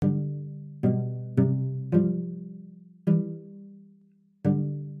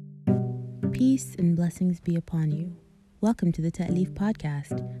Peace and blessings be upon you. Welcome to the Ta'leef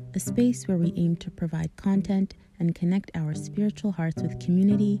Podcast, a space where we aim to provide content and connect our spiritual hearts with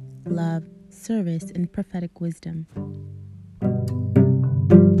community, love, service, and prophetic wisdom.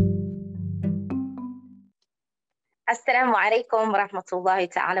 السلام عليكم ورحمة الله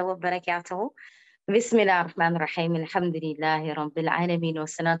تعالى وبركاته. بسم الله الرحمن الرحيم. الحمد لله رب العالمين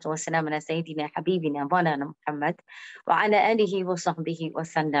والصلاة والسلام على سيدنا حبيبنا مولانا محمد وعلى آله وصحبه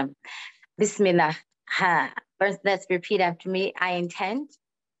وسلم. Bismillah. First, let's repeat after me. I intend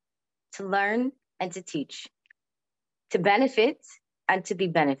to learn and to teach, to benefit and to be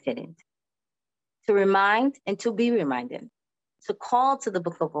benefited, to remind and to be reminded, to call to the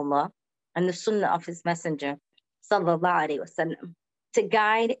Book of Allah and the Sunnah of His Messenger, sallallahu alaihi wasallam, to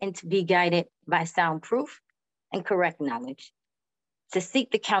guide and to be guided by sound proof and correct knowledge, to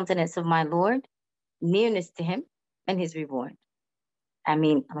seek the countenance of my Lord, nearness to Him and His reward.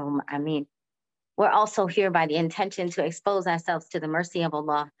 Ameen. Ameen. We're also here by the intention to expose ourselves to the mercy of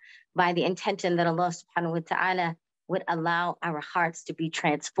Allah, by the intention that Allah subhanahu wa ta'ala would allow our hearts to be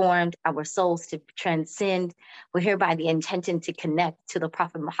transformed, our souls to transcend. We're here by the intention to connect to the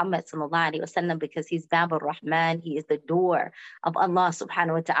Prophet Muhammad sallallahu alaihi wasallam because he's Bab al-Rahman. He is the door of Allah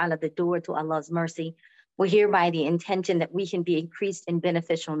subhanahu wa ta'ala, the door to Allah's mercy. We're here by the intention that we can be increased in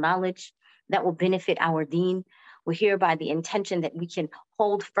beneficial knowledge that will benefit our deen. We're here by the intention that we can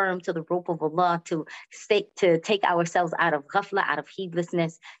hold firm to the rope of Allah, to take ourselves out of ghafla, out of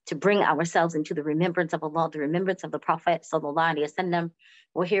heedlessness, to bring ourselves into the remembrance of Allah, the remembrance of the Prophet sallallahu alaihi wasallam.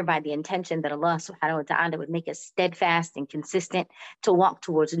 We're here by the intention that Allah subhanahu wa ta'ala would make us steadfast and consistent to walk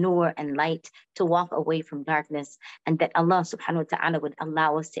towards nur and light, to walk away from darkness, and that Allah subhanahu wa ta'ala would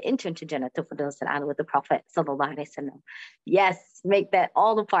allow us to enter into Jannatul Firdaus with the Prophet sallallahu alaihi wasallam. Yes, make that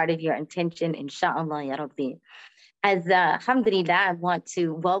all a part of your intention, inshallah ya Rabbi. As alhamdulillah, I want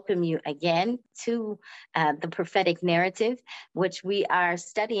to welcome you again to the prophetic narrative, which we are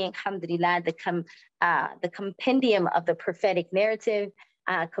studying, alhamdulillah, the compendium of the prophetic narrative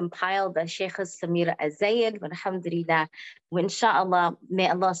compiled by Sheikh Samira Azayed, alhamdulillah. Inshallah, may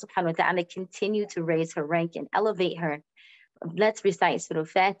Allah subhanahu wa ta'ala continue to raise her rank and elevate her. Let's recite Surah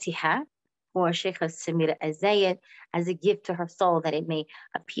Fatiha for Sheikh Samira Azayed as a gift to her soul that it may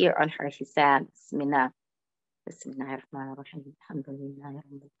appear on her hisab. Bismillah.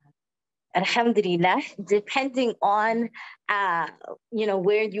 Alhamdulillah, depending on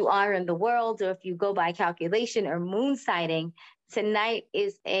where you are in the world, or if you go by calculation or moon sighting, tonight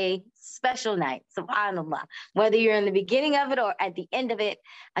is a special night, subhanallah. Whether you're in the beginning of it or at the end of it,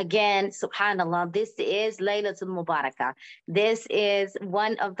 again, subhanallah, this is Laylatul Mubarakah. This is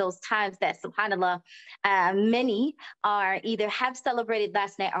one of those times that, subhanallah, many are either have celebrated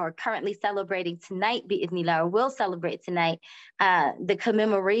last night or are currently celebrating tonight, bi'idhnillah, or will celebrate tonight, the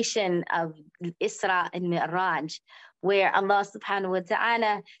commemoration of Isra and Mi'raj, where Allah subhanahu wa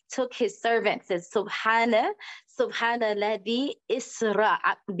ta'ala took his servant, says, Subhana ladhi isra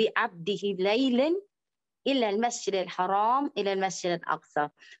bi'abdihi laylan ila al-masjid al-haram ila al-masjid al-aqsa.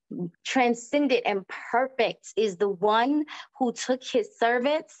 Transcendent and perfect is the one who took his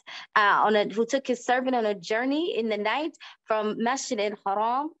servant on a journey in the night from Masjid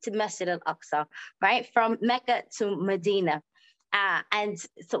al-Haram to Masjid al-Aqsa, right? From Mecca to Medina. And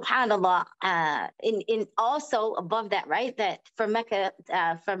subhanallah, in also above that, right? That from Mecca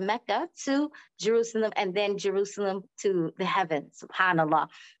to Jerusalem, and then Jerusalem to the heavens, subhanallah.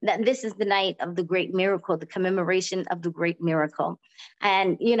 That this is the night of the great miracle, the commemoration of the great miracle.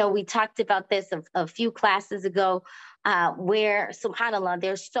 And, we talked about this a few classes ago, where, subhanallah,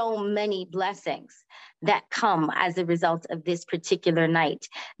 there's so many blessings that come as a result of this particular night,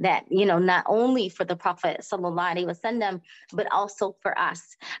 that, not only for the Prophet sallallahu alaihi wasallam, but also for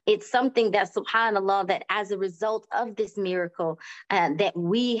us. It's something that, subhanallah, that as a result of this miracle, that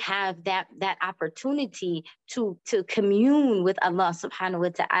we have that opportunity to commune with Allah subhanahu wa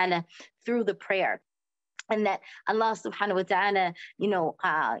ta'ala through the prayer. And that Allah subhanahu wa ta'ala,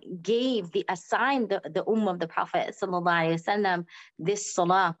 assigned the ummah of the Prophet sallallahu alaihi wasallam this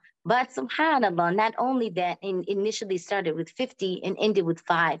salah. But subhanallah, not only that, initially started with 50 and ended with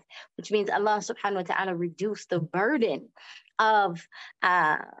 5, which means Allah subhanahu wa ta'ala reduced the burden of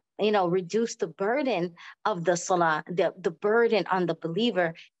the salah, the burden on the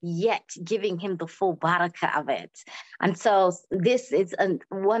believer, yet giving him the full barakah of it. And so this is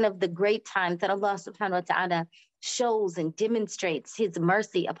one of the great times that Allah subhanahu wa ta'ala shows and demonstrates his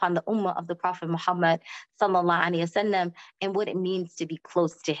mercy upon the ummah of the Prophet Muhammad sallallahu alaihi wasallam and what it means to be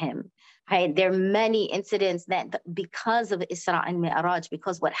close to him. Right? There are many incidents that because of Isra and Mi'raj,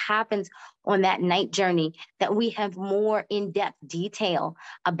 because what happens on that night journey, that we have more in-depth detail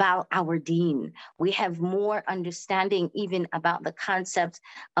about our deen. We have more understanding even about the concept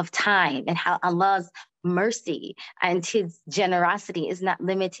of time and how Allah's mercy and his generosity is not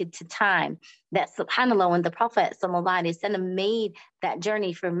limited to time. That subhanAllah, when the Prophet ﷺ made that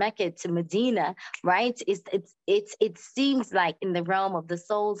journey from Mecca to Medina, right? It seems like in the realm of the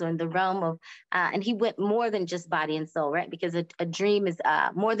souls or in the realm of, and he went more than just body and soul, right? Because a dream is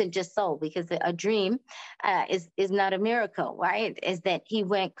more than just soul, because a dream is not a miracle, right? Is that he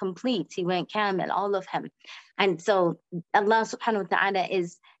went complete, he went kamil, all of him. And so Allah subhanahu wa ta'ala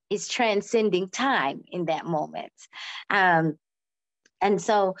is transcending time in that moment. And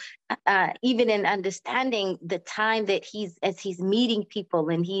so even in understanding the time that as he's meeting people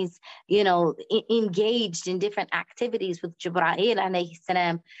and he's, engaged in different activities with Jibreel alayhi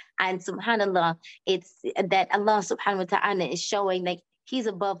salam, and subhanAllah, it's that Allah subhanahu wa ta'ala is showing like he's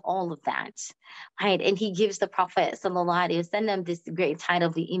above all of that, right? And he gives the Prophet sallallahu alaihi wasallam this great title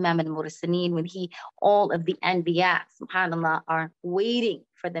of the Imam al-Mursaleen, when all of the Anbiya, subhanAllah, are waiting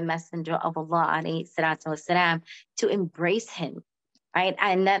for the Messenger of Allah alayhi salatu wasalam to embrace him. Right.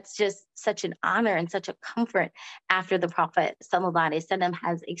 And that's just such an honor and such a comfort after the Prophet sallallahu alaihi wasallam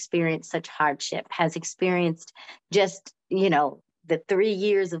has experienced such hardship, has experienced just, the 3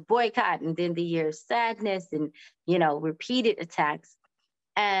 years of boycott and then the year of sadness and, repeated attacks.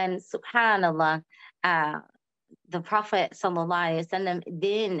 And subhanAllah, the Prophet sallallahu alaihi wasallam,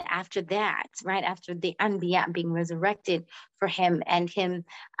 then after that, right after the Anbiya being resurrected for him and him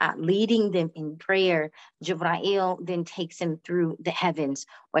leading them in prayer, Jibreel then takes him through the heavens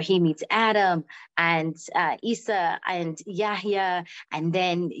where he meets Adam and Isa and Yahya and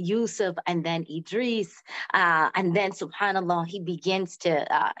then Yusuf and then Idris. And then subhanAllah, he begins to,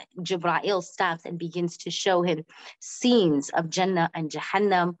 Jibreel stops and begins to show him scenes of Jannah and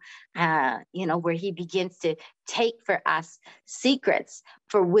Jahannam, where he begins to take for us secrets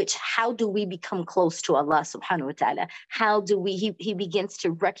for which, how do we become close to Allah subhanahu wa ta'ala? How do he begins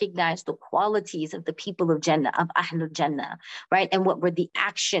to recognize the qualities of the people of Jannah, of Ahlul Jannah, right? And what were the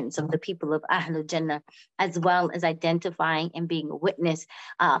actions of the people of Ahlul Jannah, as well as identifying and being a witness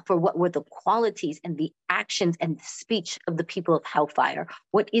for what were the qualities and the actions and the speech of the people of hellfire.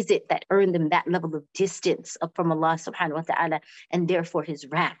 What is it that earned them that level of distance from Allah subhanahu wa ta'ala and therefore his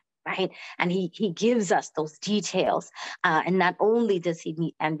wrath? Right. And he gives us those details. And not only does he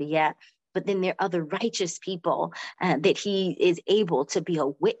meet Anbiya, but then there are other righteous people that he is able to be a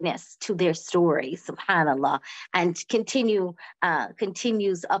witness to their stories, subhanAllah, and continues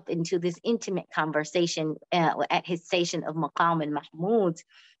up into this intimate conversation at his station of Maqam al-Mahmud,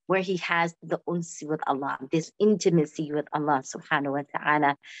 where he has the unsi with Allah, this intimacy with Allah subhanahu wa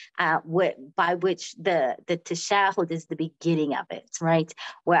ta'ala, by which the tashahud is the beginning of it, right?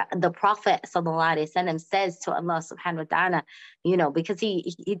 Where the Prophet sallallahu alaihi wasallam says to Allah subhanahu wa ta'ala, because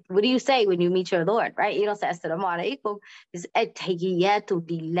he what do you say when you meet your Lord, right? You don't say assalamu alaikum, it's at-tahiyyatu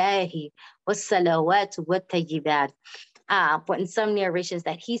lillahi was-salawatu wat-tayyibat. But in some narrations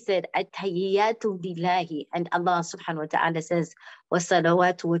that he said, at-tahiyyatu lillahi, and Allah subhanahu wa ta'ala says,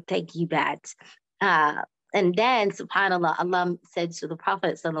 was-salawatu wat-tayyibat. And then, subhanAllah, Allah said to the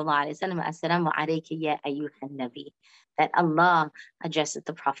Prophet sallallahu alaihi wasallam, assalamu alayka ya ayyuhan nabi, that Allah addresses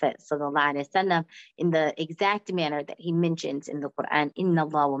the Prophet sallallahu alaihi wasallam in the exact manner that he mentions in the Quran, inna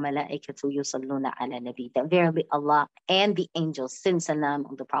Allah wa malaikatu yusalluna ala nabi, that verily Allah and the angels send salam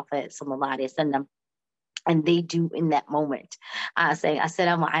on the Prophet sallallahu alaihi wasallam. And they do in that moment, saying,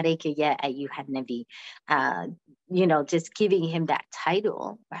 assalamu alayka ya ayyuhan nabi, just giving him that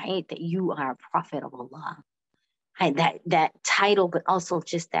title, right? That you are a prophet of Allah. And that title, but also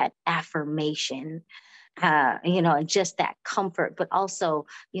just that affirmation, and just that comfort, but also,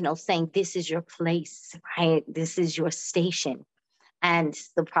 saying this is your place, right? This is your station. And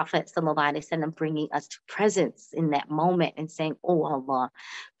the Prophet ﷺ bringing us to presence in that moment and saying, oh Allah,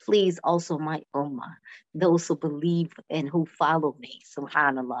 please also my ummah, those who believe and who follow me,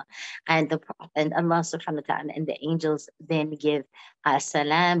 subhanAllah. And Allah subhanahu wa ta'ala and the angels then give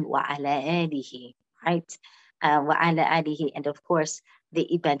salam wa ala alihi, right? Wa ala alihi, and of course the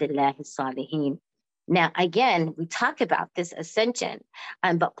ibadillah salihin. Now, again, we talk about this ascension,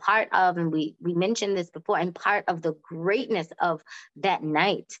 but part of, and we mentioned this before, and part of the greatness of that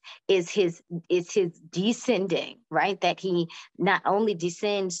night is his descending, right? That he not only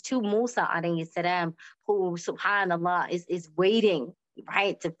descends to Musa alayhi salam, who subhanAllah is waiting,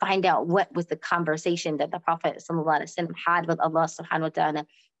 right, to find out what was the conversation that the Prophet ﷺ had with Allah subhanahu wa ta'ala.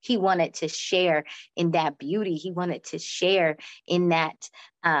 He wanted to share in that beauty. He wanted to share in that,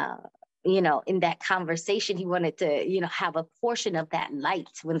 in that conversation. He wanted to, have a portion of that light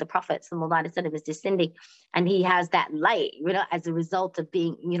when the Prophet ﷺ is descending, and he has that light, as a result of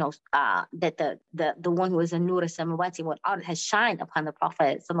being, that the one who is a Nur Samawati wal Ard has shined upon the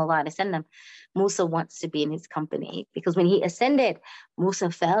Prophet ﷺ. Musa wants to be in his company, because when he ascended,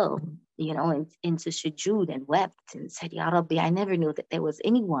 Musa fell, into sujood and wept and said, Ya Rabbi, I never knew that there was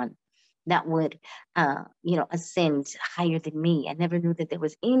anyone that would, ascend higher than me. I never knew that there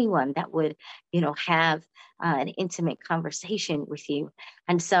was anyone that would, have an intimate conversation with you.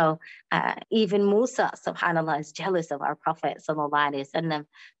 And so even Musa, subhanAllah, is jealous of our Prophet, sallallahu alaihi wasallam.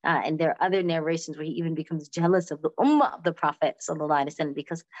 And there are other narrations where he even becomes jealous of the ummah of the Prophet, sallallahu alaihi wasallam,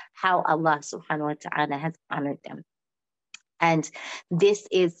 because how Allah subhanahu wa ta'ala has honored them. And this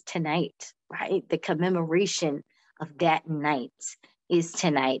is tonight, right? The commemoration of that night is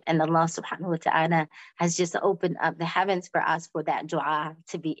tonight. And Allah subhanahu wa ta'ala has just opened up the heavens for us for that dua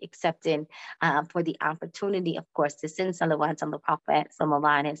to be accepted, for the opportunity, of course, to send salawat on the Prophet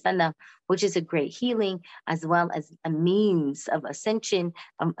sallallahu alaihi wasallam, which is a great healing, as well as a means of ascension,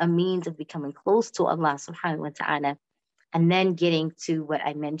 a means of becoming close to Allah subhanahu wa ta'ala. And then getting to what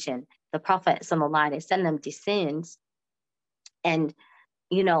I mentioned, the Prophet sallallahu alaihi wasallam descends, and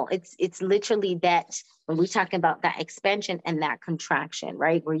it's literally that when we're talking about that expansion and that contraction,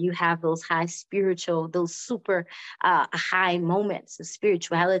 right? Where you have those high spiritual, those super high moments of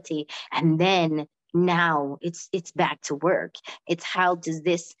spirituality. And then now it's back to work. It's how does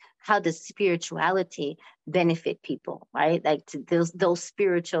spirituality benefit people, right? Like those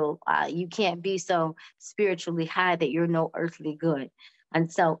spiritual, you can't be so spiritually high that you're no earthly good. And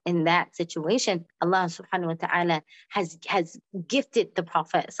so in that situation, Allah subhanahu wa ta'ala has gifted the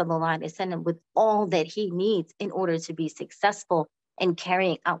Prophet sallallahu alaihi wasallam with all that he needs in order to be successful in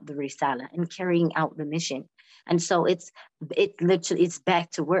carrying out the risala and carrying out the mission. And so it's literally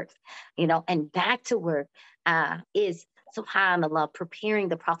back to work, and back to work is, subhanAllah, preparing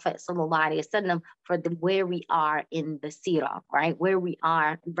the Prophet sallallahu alaihi wasallam for where we are in the seerah, right? Where we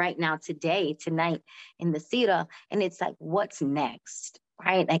are right now, tonight in the seerah. And it's like, what's next,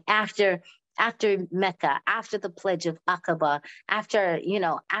 right? Like after Mecca, after the pledge of Aqaba, after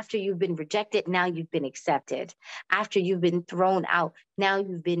you've been rejected, now you've been accepted. After you've been thrown out, now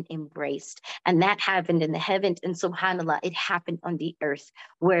you've been embraced. And that happened in the heavens. And subhanAllah, it happened on the earth,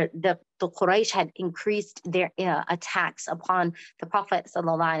 where the Quraysh had increased their attacks upon the Prophet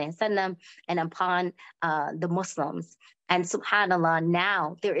ﷺ and upon the Muslims. And subhanAllah,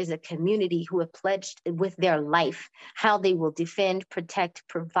 now there is a community who have pledged with their life how they will defend, protect,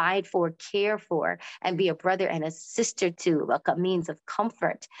 provide for, care for, and be a brother and a sister to, like a means of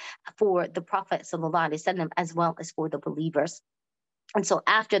comfort for the Prophet ﷺ, as well as for the believers. And so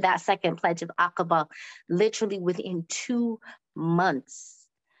after that second pledge of Aqaba, literally within 2 months,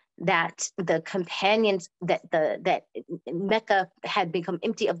 that the companions, that Mecca had become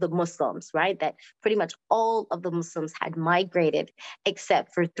empty of the Muslims, right? That pretty much all of the Muslims had migrated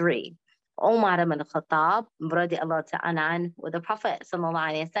except for 3. Umar ibn Khattab, radiallahu ta'ala anhu, with the Prophet sallallahu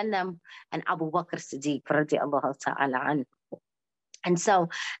alaihi wasallam, and Abu Bakr Siddiq, radiallahu ta'ala anhu. And so,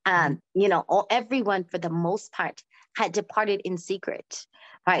 everyone for the most part had departed in secret,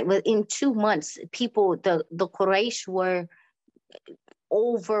 right? Within 2 months, the Quraysh were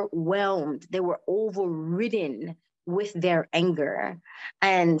overwhelmed. They were overridden with their anger.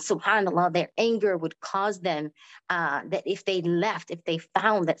 And subhanAllah, their anger would cause them that if they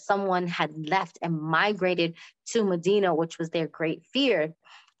found that someone had left and migrated to Medina, which was their great fear,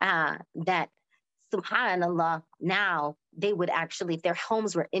 that subhanAllah, now they would actually, if their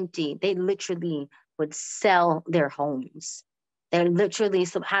homes were empty, they literally would sell their homes. They literally,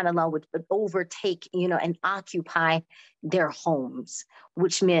 subhanAllah, would overtake, and occupy their homes,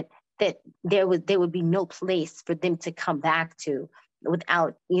 which meant that there would be no place for them to come back to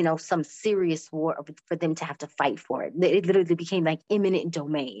without, some serious war for them to have to fight for it. It literally became like eminent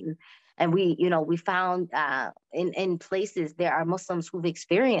domain. And we found in places there are Muslims who've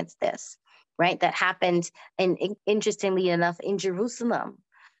experienced this, right? That happened, and interestingly enough, in Jerusalem,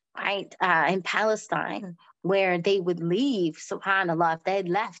 right, in Palestine, where they would leave, subhanAllah, if they had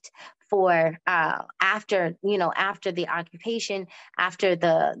left for after the occupation, after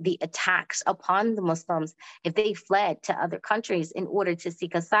the attacks upon the Muslims, if they fled to other countries in order to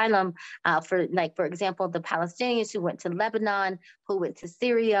seek asylum, for example, the Palestinians who went to Lebanon, who went to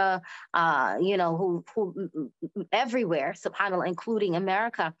Syria, who everywhere, subhanAllah, including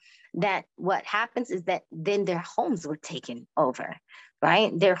America, that what happens is that then their homes were taken over.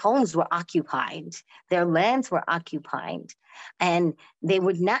 right? Their homes were occupied, their lands were occupied, and they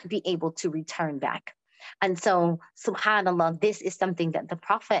would not be able to return back. And so, subhanAllah, this is something that the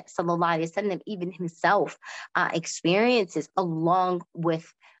Prophet, sallallahu alaihi wasallam, even himself experiences along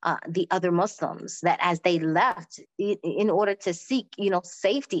with the other Muslims, that as they left in order to seek,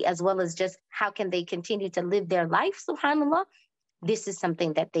 safety, as well as just how can they continue to live their life, subhanAllah, this is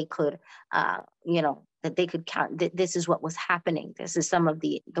something that they could, that they could count. This is what was happening. This is some of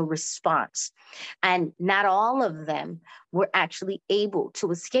the response. And not all of them were actually able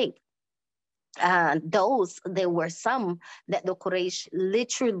to escape. There were some that the Quraysh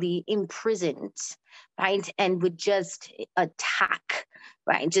literally imprisoned, right, and would just attack,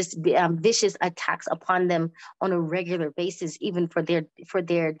 right, just vicious attacks upon them on a regular basis, even for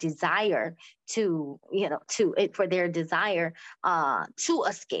their desire to, for their desire to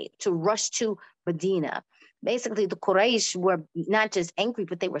escape, to rush to Medina. Basically, the Quraysh were not just angry,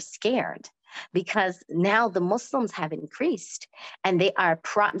 but they were scared, because now the Muslims have increased, and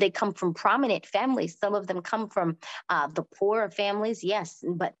they come from prominent families. Some of them come from the poorer families, yes,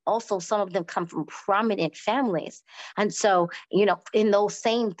 but also some of them come from prominent families. And so, in those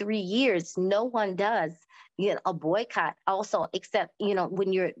same 3 years, no one does a boycott also, except,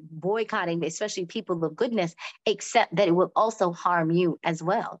 when you're boycotting, especially people of goodness, except that it will also harm you as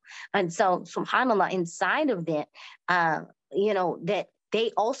well. And so, subhanAllah, inside of that, that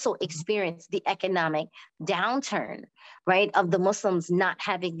they also experienced the economic downturn, right, of the Muslims not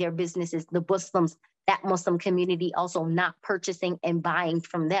having their businesses, that Muslim community also not purchasing and buying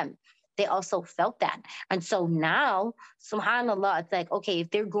from them. They also felt that. And so now, subhanAllah, it's like, okay, if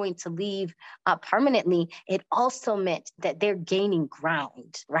they're going to leave permanently, it also meant that they're gaining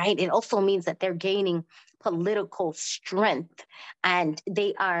ground, right? It also means that they're gaining political strength, and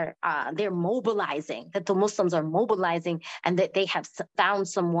they're mobilizing, that the Muslims are mobilizing, and that they have found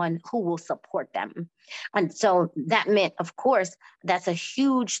someone who will support them. And so that meant, of course, that's a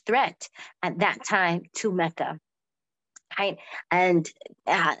huge threat at that time to Mecca. Right. And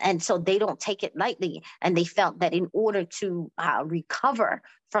so they don't take it lightly. And they felt that in order to recover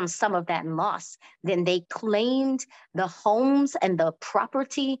from some of that loss, then they claimed the homes and the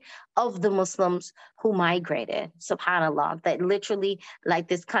property of the Muslims who migrated. SubhanAllah, that literally, like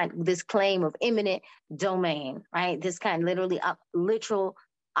this claim of eminent domain, right? This kind, literally, literal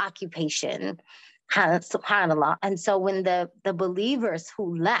occupation. SubhanAllah. And so when the believers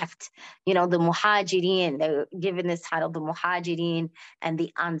who left, the Muhajirin, they're given this title, the Muhajirin and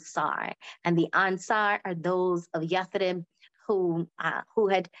the Ansar. And the Ansar are those of Yathrib who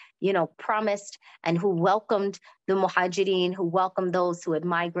had, promised and who welcomed the Muhajirin, who welcomed those who had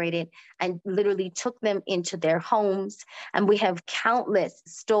migrated and literally took them into their homes. And we have countless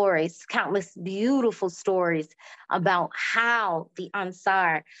stories, countless beautiful stories about how the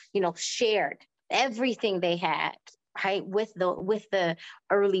Ansar, shared everything they had, right, with the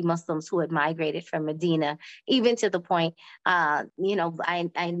early Muslims who had migrated from Medina, even to the point, I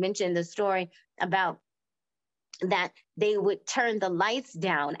mentioned the story about that they would turn the lights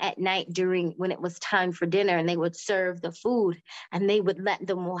down at night when it was time for dinner, and they would serve the food, and they would let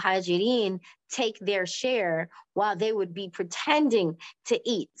the Muhajirin take their share while they would be pretending to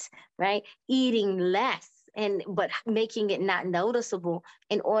eat, right? Eating less, but making it not noticeable,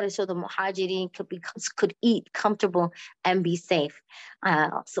 in order so the Muhajirin could eat comfortable and be safe.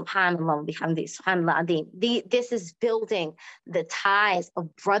 Subhanallah, bihamdi, subhanallah. This is building the ties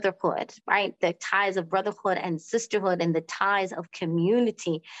of brotherhood, right? The ties of brotherhood and sisterhood, and the ties of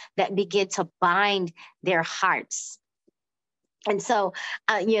community that begin to bind their hearts. And so,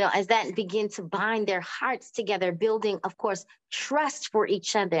 as that begin to bind their hearts together, building, of course, trust for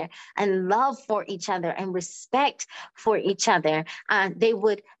each other and love for each other and respect for each other, they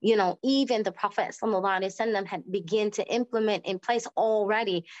would, even the Prophet ﷺ had begun to implement in place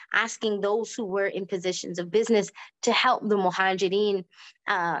already, asking those who were in positions of business to help the Muhajirin,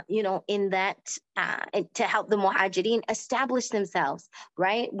 to help the Muhajirin establish themselves,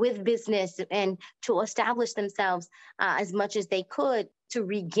 right, with business, and to establish themselves as much as they could, to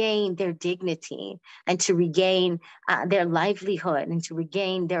regain their dignity and to regain their livelihood and to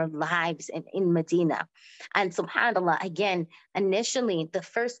regain their lives in Medina. And subhanAllah, again, initially the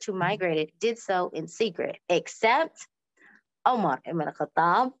first who migrated did so in secret, except Umar ibn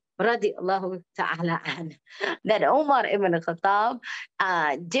Khattab, radiallahu ta'ala an. That Umar ibn Khattab,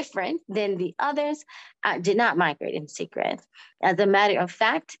 different than the others, did not migrate in secret. As a matter of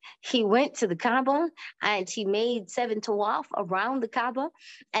fact, he went to the Kaaba and he made 7 tawaf around the Kaaba,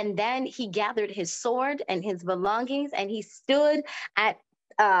 and then he gathered his sword and his belongings, and he stood on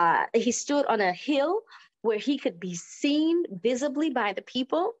a hill where he could be seen visibly by the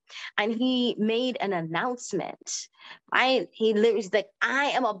people. And he made an announcement, right? He literally said, I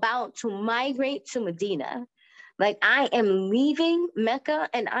am about to migrate to Medina. Like, I am leaving Mecca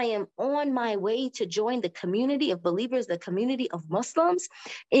and I am on my way to join the community of believers, the community of Muslims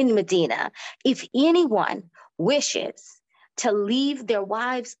in Medina. If anyone wishes to leave their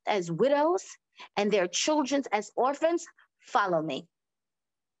wives as widows and their children as orphans, follow me,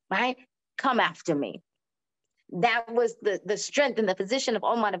 right? Come after me. That was the strength and the position of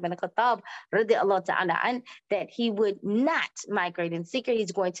Umar ibn Khattab, radiallahu ta'ala an, that he would not migrate in secret.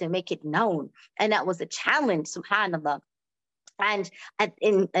 He's going to make it known. And that was a challenge, subhanAllah. And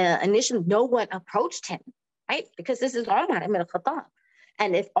initially, no one approached him, right? Because this is Umar ibn Khattab.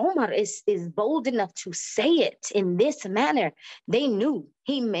 And if Omar is bold enough to say it in this manner, they knew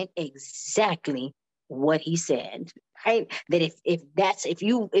he meant exactly what he said, right? That if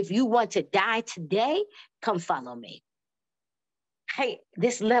you want to die today, come follow me. Hey,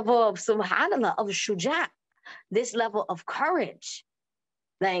 this level of subhanallah, of shuja, this level of courage,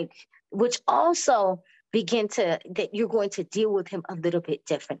 like, which also begin to, that you're going to deal with him a little bit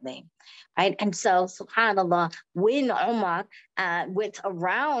differently, right? And so, subhanAllah, when Umar went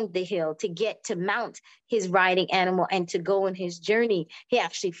around the hill to get to mount his riding animal and to go on his journey, he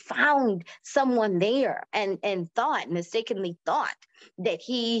actually found someone there and mistakenly thought that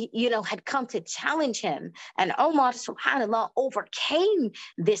he, had come to challenge him. And Umar, subhanAllah, overcame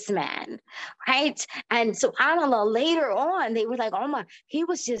this man, right? And subhanAllah, later on, they were like, Umar, he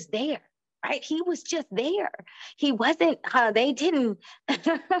was just there. Right? He was just there. He wasn't, they didn't,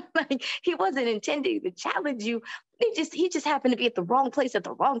 like, he wasn't intending to challenge you. He just happened to be at the wrong place at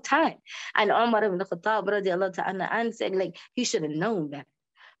the wrong time. And Umar ibn Khattab radiallahu ta'ala said, like, he should have known that.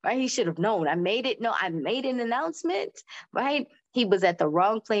 Right? He should have known. I made an announcement, right? He was at the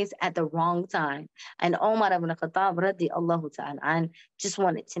wrong place at the wrong time. And Umar ibn Khattab radiallahu ta'ala just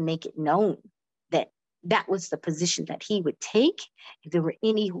wanted to make it known that was the position that he would take if there were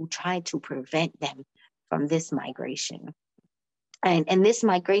any who tried to prevent them from this migration. And this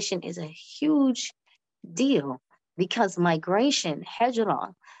migration is a huge deal because migration,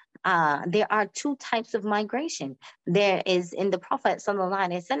 hijrah, there are two types of migration. There is, in the Prophet sallallahu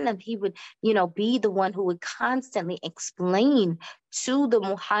alaihi wasallam, he would, be the one who would constantly explain to the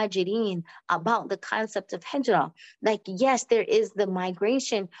muhajirin about the concept of hijrah. Like, yes, there is the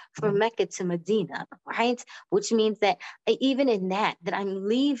migration from Mecca to Medina, right? Which means that even in that I'm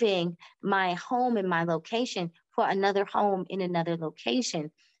leaving my home and my location for another home in another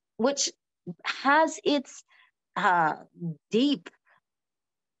location, which has its deep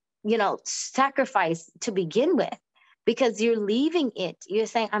sacrifice to begin with, because you're leaving it. You're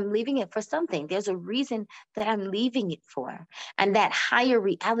saying, I'm leaving it for something. There's a reason that I'm leaving it for. And that higher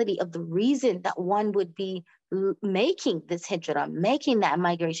reality of the reason that one would be making this hijrah, making that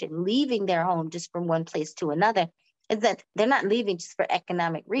migration, leaving their home just from one place to another, is that they're not leaving just for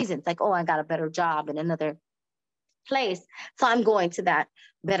economic reasons. Like, oh, I got a better job in another place, so I'm going to that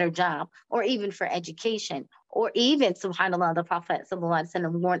better job, or even for education, or even, subhanAllah, the Prophet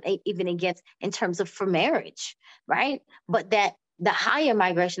warned even against in terms of for marriage, right? But that the higher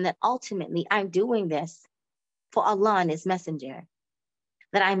migration, that ultimately I'm doing this for Allah and His Messenger.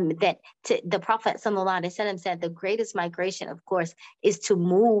 The Prophet said the greatest migration, of course, is to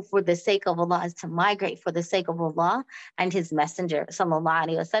move for the sake of Allah, is to migrate for the sake of Allah and His Messenger, sallallahu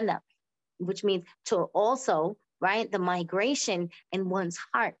alaihi wasallam, which means to also, right, the migration in one's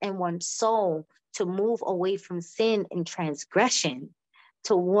heart and one's soul to move away from sin and transgression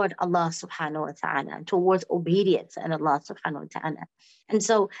toward Allah subhanahu wa ta'ala, towards obedience and Allah subhanahu wa ta'ala. And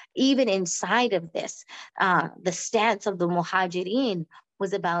so even inside of this, the stance of the muhajirin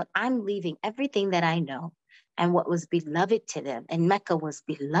was about, I'm leaving everything that I know and what was beloved to them, and Mecca was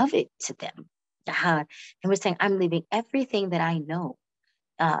beloved to them. And we're saying, I'm leaving everything that I know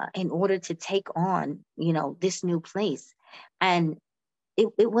in order to take on, this new place. And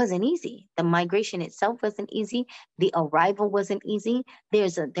it wasn't easy. The migration itself wasn't easy. The arrival wasn't easy. There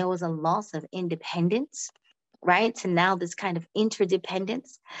was a loss of independence, right? To now this kind of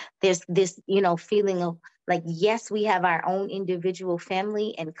interdependence. There's this, feeling of like, yes, we have our own individual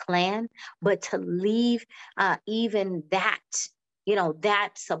family and clan, but to leave even that, that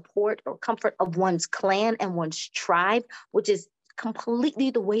support or comfort of one's clan and one's tribe, which is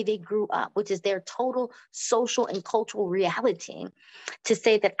completely the way they grew up, which is their total social and cultural reality, to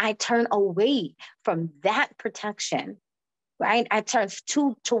say that I turn away from that protection, right? I turn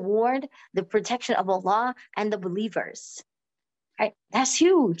toward the protection of Allah and the believers, right? That's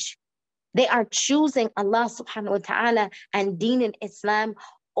huge. They are choosing Allah subhanahu wa ta'ala and Deen and Islam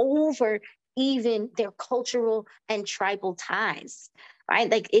over even their cultural and tribal ties, right?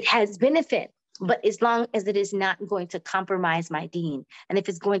 Like it has benefit, but as long as it is not going to compromise my deen. And if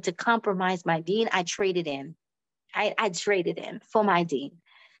it's going to compromise my deen, I trade it in. I trade it in for my deen.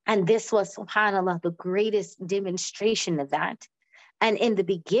 And this was, subhanAllah, the greatest demonstration of that. And in the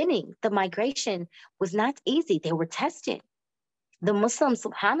beginning, the migration was not easy. They were tested. The Muslims,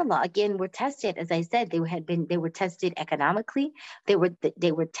 subhanAllah, again, were tested. As I said, they were tested economically. They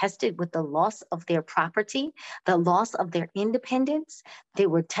were tested with the loss of their property, the loss of their independence. They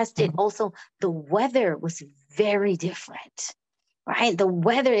were tested also. The weather was very different. Right? The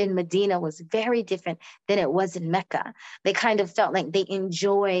weather in Medina was very different than it was in Mecca. They kind of felt like they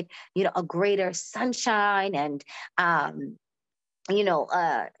enjoyed, a greater sunshine and like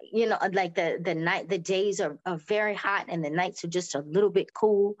the days are very hot and the nights are just a little bit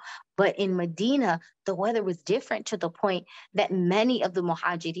cool. But in Medina, the weather was different to the point that many of the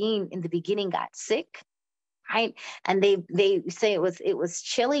muhajirin in the beginning got sick. Right. And they say it was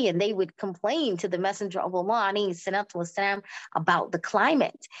chilly, and they would complain to the Messenger of Allah والسلام, about the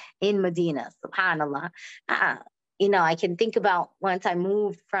climate in Medina. SubhanAllah. I can think about once I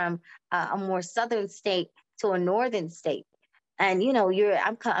moved from a more southern state to a northern state. And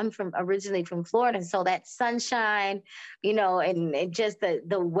I'm originally from Florida, so that sunshine, and just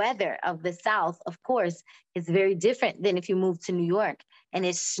the weather of the South, of course, is very different than if you move to New York and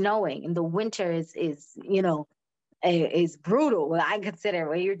it's snowing, and the winter is brutal. What I consider,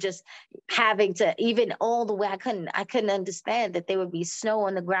 where you're just having to, even all the way. I couldn't understand that there would be snow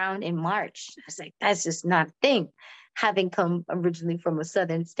on the ground in March. I was like, that's just not a thing, having come originally from a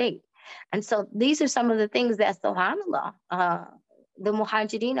southern state. And so these are some of the things that, subhanAllah, the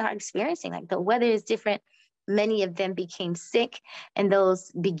muhajirin are experiencing. Like the weather is different. Many of them became sick in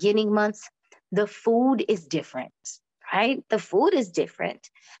those beginning months. The food is different, right? The food is different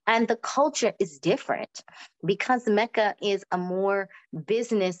and the culture is different, because Mecca is a more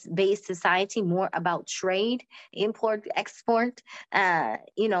business-based society, more about trade, import, export. As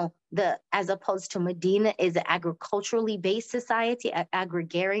opposed to Medina is an agriculturally based society, an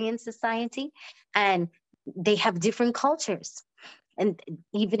agrarian society, and they have different cultures. And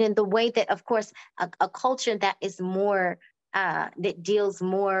even in the way that, of course, a culture that is more that deals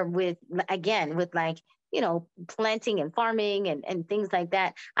more with, again, with like, planting and farming and things like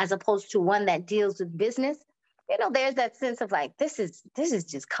that, as opposed to one that deals with business. There's that sense of like, this is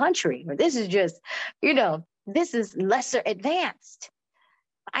just country, or this is just, this is lesser advanced.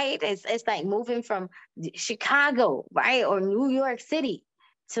 Right? It's like moving from Chicago, right, or New York City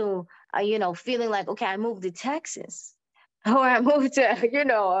to feeling like, okay, I moved to Texas, or I moved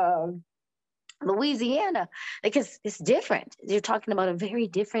to Louisiana, because it's different. You're talking about a very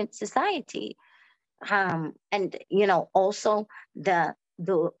different society. And also the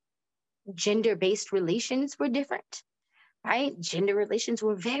gender-based relations were different, right? Gender relations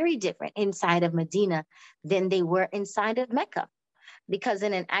were very different inside of Medina than they were inside of Mecca, because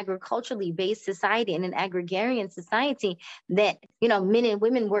in an agriculturally based society, in an agrarian society, that men and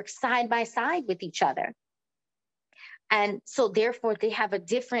women work side by side with each other. And so therefore they have a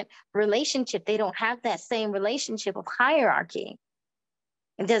different relationship. They don't have that same relationship of hierarchy.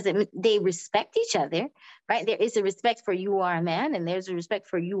 They respect each other, right? There is a respect for, you are a man, and there's a respect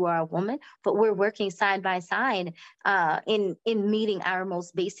for, you are a woman, but we're working side by side in meeting our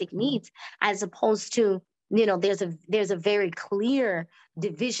most basic needs, as opposed to, there's a very clear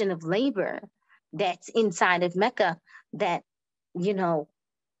division of labor that's inside of Mecca, that,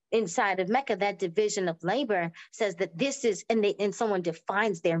 inside of Mecca, that division of labor says that this is, and someone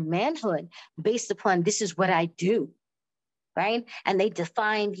defines their manhood based upon, this is what I do. Right? And they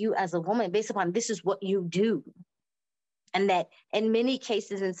define you as a woman based upon, this is what you do. And that in many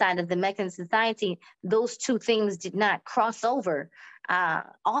cases inside of the Meccan society, those two things did not cross over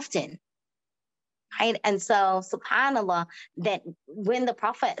often. Right? And so, subhanAllah, that when the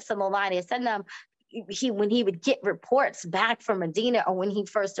Prophet ﷺ, when he would get reports back from Medina, or when he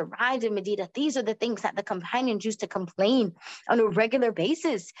first arrived in Medina, these are the things that the companions used to complain on a regular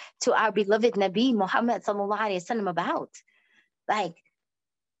basis to our beloved Nabi Muhammad ﷺ about. Like,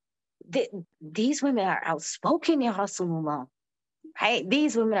 these women are outspoken, Ya Rasulullah, right?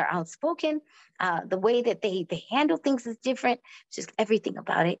 These women are outspoken. The way that they handle things is different. Just everything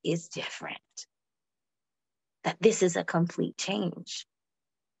about it is different. That this is a complete change.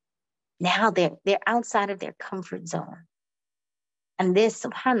 Now they're outside of their comfort zone. And this,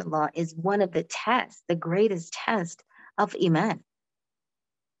 subhanAllah, is one of the tests, the greatest test of Iman.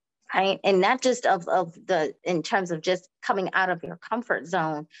 Right? And not just in terms of just coming out of your comfort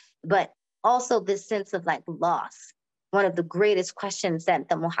zone, but also this sense of like loss. one of the greatest questions that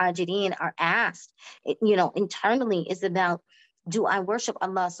the muhajirin are asked, internally is about, do I worship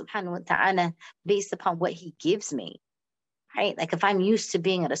Allah subhanahu wa ta'ala based upon what he gives me? Right? Like if I'm used to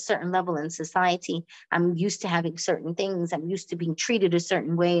being at a certain level in society, I'm used to having certain things, I'm used to being treated a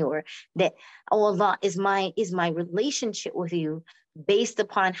certain way, or that, oh Allah, is my relationship with you based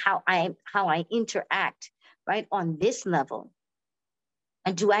upon how I interact, right, on this level?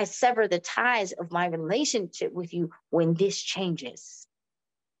 And do I sever the ties of my relationship with you when this changes?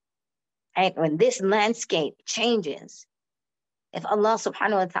 Right? When this landscape changes, if Allah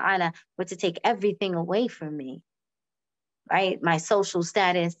subhanahu wa ta'ala were to take everything away from me, right? My social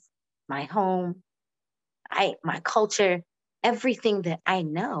status, my home, my culture, everything that I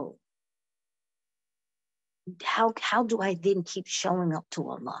know, how do I then keep showing up to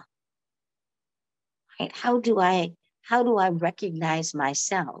Allah? Right? How do I recognize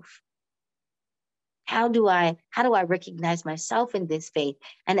myself? How do I recognize myself in this faith?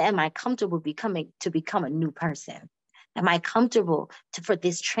 And am I comfortable to become a new person? Am I comfortable for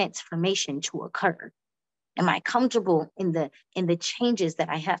this transformation to occur? Am I comfortable in the changes that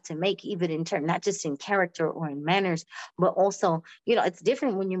I have to make, even in turn, not just in character or in manners, but also, it's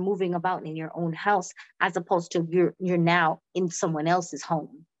different when you're moving about in your own house as opposed to you're now in someone else's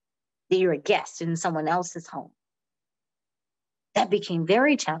home. That you're a guest in someone else's home. That became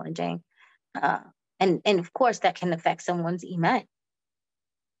very challenging. And of course, that can affect someone's iman.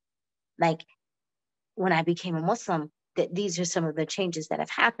 Like when I became a Muslim, that these are some of the changes that have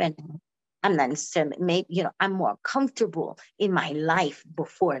happened. I'm not necessarily, I'm more comfortable in my life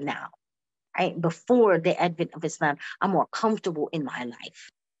before now, right? Before the advent of Islam, I'm more comfortable in my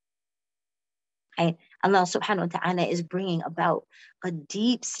life. Right? Allah subhanahu wa ta'ala is bringing about a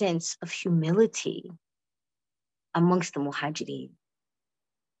deep sense of humility amongst the muhajirin.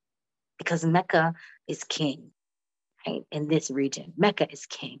 Because Mecca is king, right? In this region, Mecca is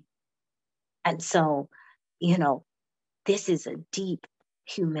king. And so, this is a deep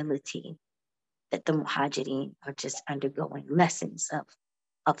humility that the muhajirin are just undergoing, lessons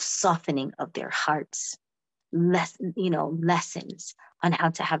of softening of their hearts, lessons on how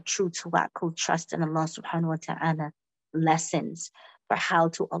to have true tawakkul, trust in Allah subhanahu wa ta'ala, lessons for how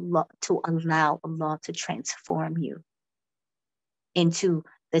to allow Allah to transform you into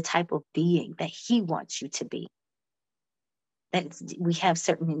the type of being that he wants you to be. That we have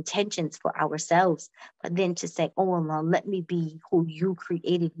certain intentions for ourselves, but then to say, oh Allah, let me be who you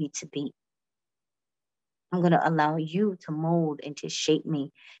created me to be. I'm going to allow you to mold and to shape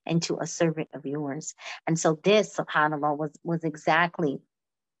me into a servant of yours. And so this, subhanAllah, was exactly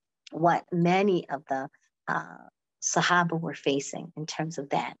what many of the Sahaba were facing in terms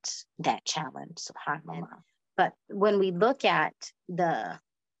of that challenge, subhanAllah. But when we look at the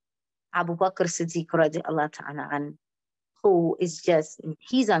Abu Bakr Siddiq radiallahu ta'ala, who is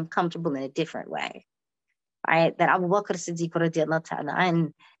he's uncomfortable in a different way. Right, that Abu Bakr Siddiq radiallahu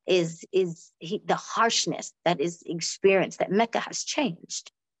ta'ala is the harshness that is experienced, that Mecca has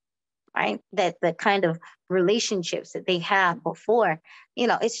changed, right? That the kind of relationships that they had before,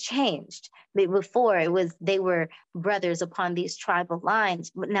 it's changed. Before they were brothers upon these tribal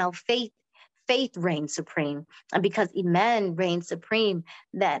lines, but now faith reigns supreme. And because Iman reigns supreme,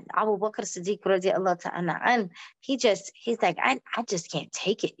 that Abu Bakr Siddiq radiallahu ta'ala, he's like, I just can't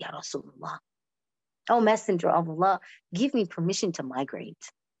take it, Ya Rasulullah. Oh, Messenger of Allah, give me permission to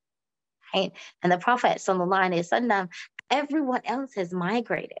migrate. Right? And the Prophet sallallahu alaihi wasallam, everyone else has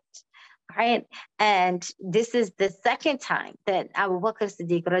migrated. Right? And this is the second time that Abu Bakr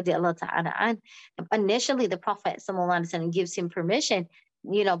Siddiq radiallahu ta'ala, initially the Prophet sallallahu alaihi wasallam gives him permission,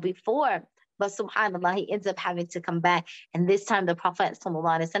 before, but subhanAllah, he ends up having to come back. And this time the Prophet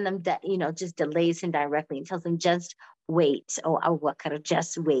sallallahu alaihi wasallam, just delays him directly and tells him, just wait, oh Abu Bakr,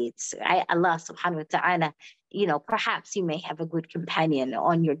 just wait. Allah subhanahu wa ta'ala, perhaps you may have a good companion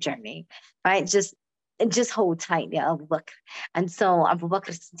on your journey, right? Just hold tight, ya Abu Bakr. And so Abu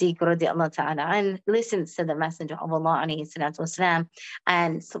Bakr Siddiq radiallahu ta'ala and listens to the Messenger of Allah alayhi salatu wasalam,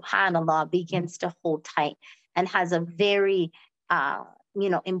 and subhanAllah begins to hold tight and has a very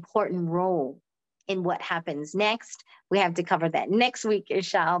important role in what happens next. We have to cover that next week,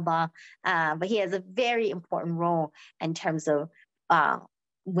 inshallah. But he has a very important role in terms of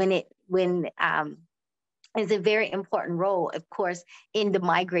is a very important role, of course, in the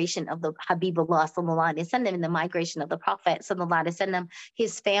migration of the Habibullah sallallahu alaihi wasallam, in the migration of the Prophet sallallahu alaihi wasallam.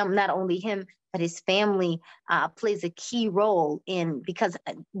 His family, not only him, but his family plays a key role because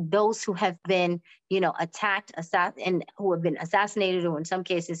those who have been, attacked, and who have been assassinated, or in some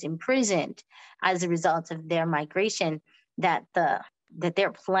cases imprisoned as a result of their migration, that the that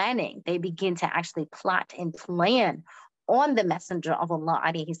they're planning. They begin to actually plot and plan on the Messenger of Allah,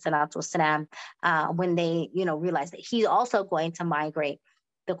 alayhi salatu wasalam, when they, realize that he's also going to migrate.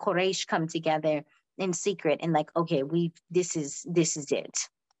 The Quraysh come together in secret and like, okay, this is it,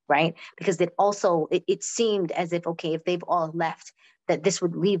 right? Because it seemed as if, okay, if they've all left, that this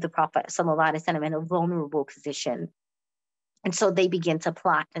would leave the Prophet sallallahu alaihi wasallam in a vulnerable position. And so they begin to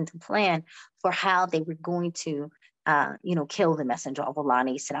plot and to plan for how they were going to, kill the Messenger of Allah,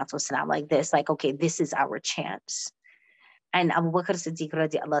 alayhi salatu wasalam, like this, like, okay, this is our chance. And Abu Bakr Siddiq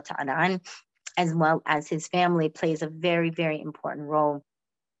radiallahu ta'ala an, as well as his family, plays a very, very important role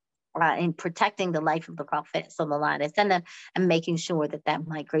in protecting the life of the Prophet sallallahu alaihi wasallam and making sure that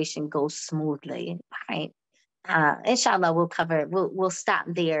migration goes smoothly, right? Inshallah, we'll stop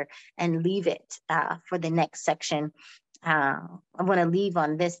there and leave it for the next section. I want to leave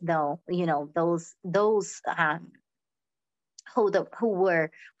on this though, those who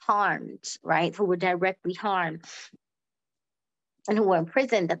were harmed, right? Who were directly harmed and who were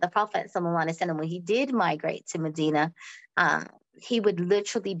imprisoned, that the Prophet ﷺ, when he did migrate to Medina, he would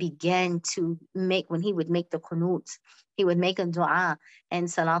literally begin to when he would make the qunut, he would make a dua and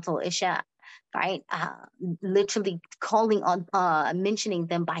Salatul Isha, right? Literally calling on, mentioning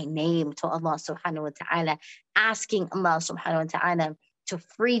them by name to Allah subhanahu wa ta'ala, asking Allah subhanahu wa ta'ala to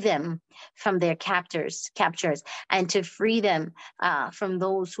free them from their captures, and to free them from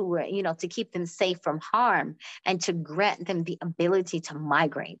those who were, to keep them safe from harm, and to grant them the ability to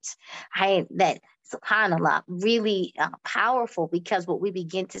migrate. Right? That, subhanAllah, really powerful, because what we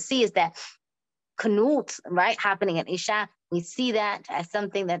begin to see is that qunut, right, happening at Isha, we see that as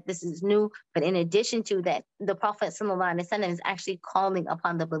something that this is new. But in addition to that, the Prophet ﷺ is actually calling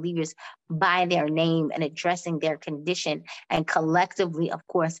upon the believers by their name and addressing their condition. And collectively, of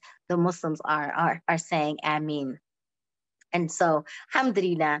course, the Muslims are saying Ameen. And so,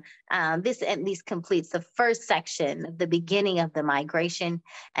 alhamdulillah, this at least completes the first section, the beginning of the migration.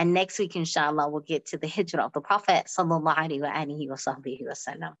 And next week, inshallah, we'll get to the hijrah of the Prophet sallallahu alaihi wa sahbihi wa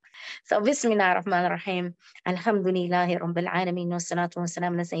sallam. So, bismillah ar-Rahman ar-Rahim. Alhamdulillahi rabbil alameen. Wa salatu wa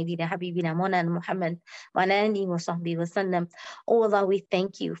salam ala sayyidina habibina Mawlana Muhammad wa ala alihi wa sahbihi wa sallam. Oh Allah, we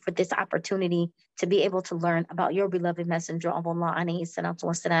thank you for this opportunity to be able to learn about your beloved Messenger of Allah, alayhi salatu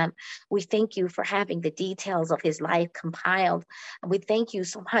wasalam. We thank you for having the details of his life compiled. We thank you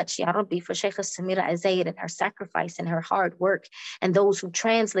so much, Ya Rabbi, for Sheikh Samira Azaid and her sacrifice and her hard work, and those who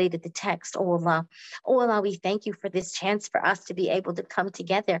translated the text, oh Allah. Oh Allah, we thank you for this chance for us to be able to come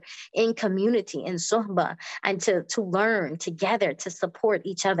together in community, in suhbah, and to learn together, to support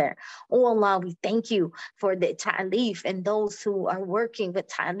each other. Oh Allah, we thank you for the ta'alif and those who are working with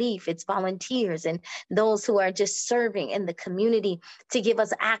ta'alif, its volunteers, and those who are just serving in the community to give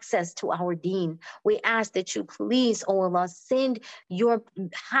us access to our deen. We ask that you please, oh Allah, send your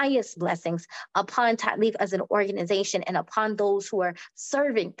highest blessings upon Ta'leef as an organization and upon those who are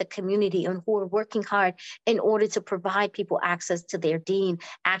serving the community and who are working hard in order to provide people access to their deen,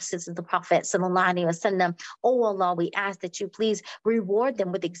 access to the Prophet sallallahu alaihi wasallam. Oh Allah, we ask that you please reward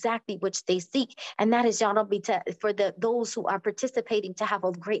them with exactly which they seek, and that is, Ya Rabbi, for those who are participating to have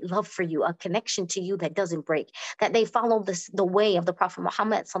a great love for you, a connection to you that doesn't break, that they follow the way of the Prophet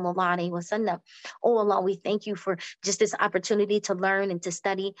Muhammad sallallahu alaihi wasallam. Oh Allah, we thank you for just this opportunity to learn and to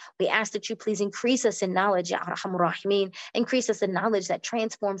study. We ask that you please increase us in knowledge, Ya Arhamar Rahimeen, increase us in knowledge that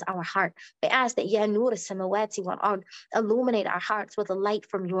transforms our heart. We ask that Ya Nur as-Samawati wal Ard, illuminate our hearts with a light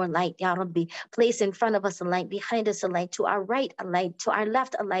from your light, Ya Rabbi. Place in front of us a light, behind us a light, to our right a light, to our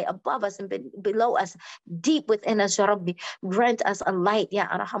left a light, above us and below us, deep within us, Ya Rabbi. Grant us a light, Ya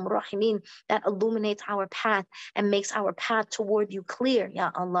Arhamar Rahimeen, that illuminates our path and makes our path toward you clear,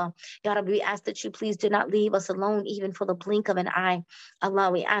 Ya Allah. Ya Rabbi, we ask that you please do not leave us alone even for the blink of an eye.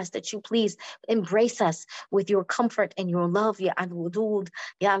 Allah, we ask that you please embrace us with your comfort and your love, Ya Al-Wudud,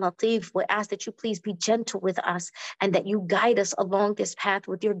 Ya Latif. We ask that you please be gentle with us and that you guide us along this path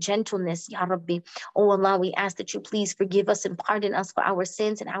with your gentleness, Ya Rabbi. Oh Allah, we ask that you please forgive us and pardon us for our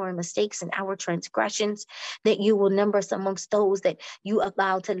sins and our mistakes and our transgressions, that you will number us amongst those that you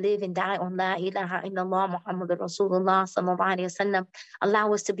allow to live and die on La ilaha illallah Muhammadur Rasulullah sallallahu alaihi wasallam.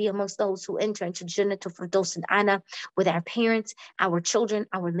 Allow us to be amongst those who enter into Jannatul Firdaus al-A'la with our parents, our children,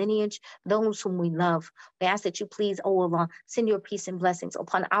 our lineage, those whom we love. We ask that you please, oh Allah, send your peace and blessings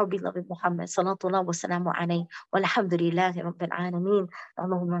upon our beloved Muhammad sallallahu wa salamu alayhi walhamdulillahi rabbil alameen.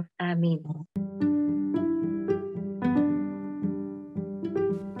 Allahumma ameen.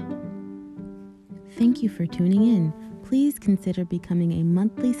 Thank you for tuning in. Please consider becoming a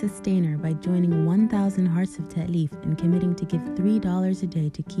monthly sustainer by joining 1,000 Hearts of Ta'leef and committing to give $3 a day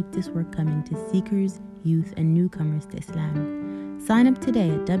to keep this work coming to seekers, youth, and newcomers to Islam. Sign up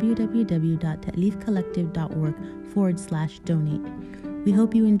today at www.ta'leefcollective.org/donate. We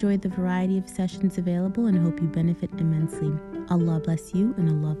hope you enjoyed the variety of sessions available and hope you benefit immensely. Allah bless you and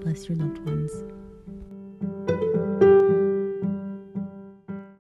Allah bless your loved ones.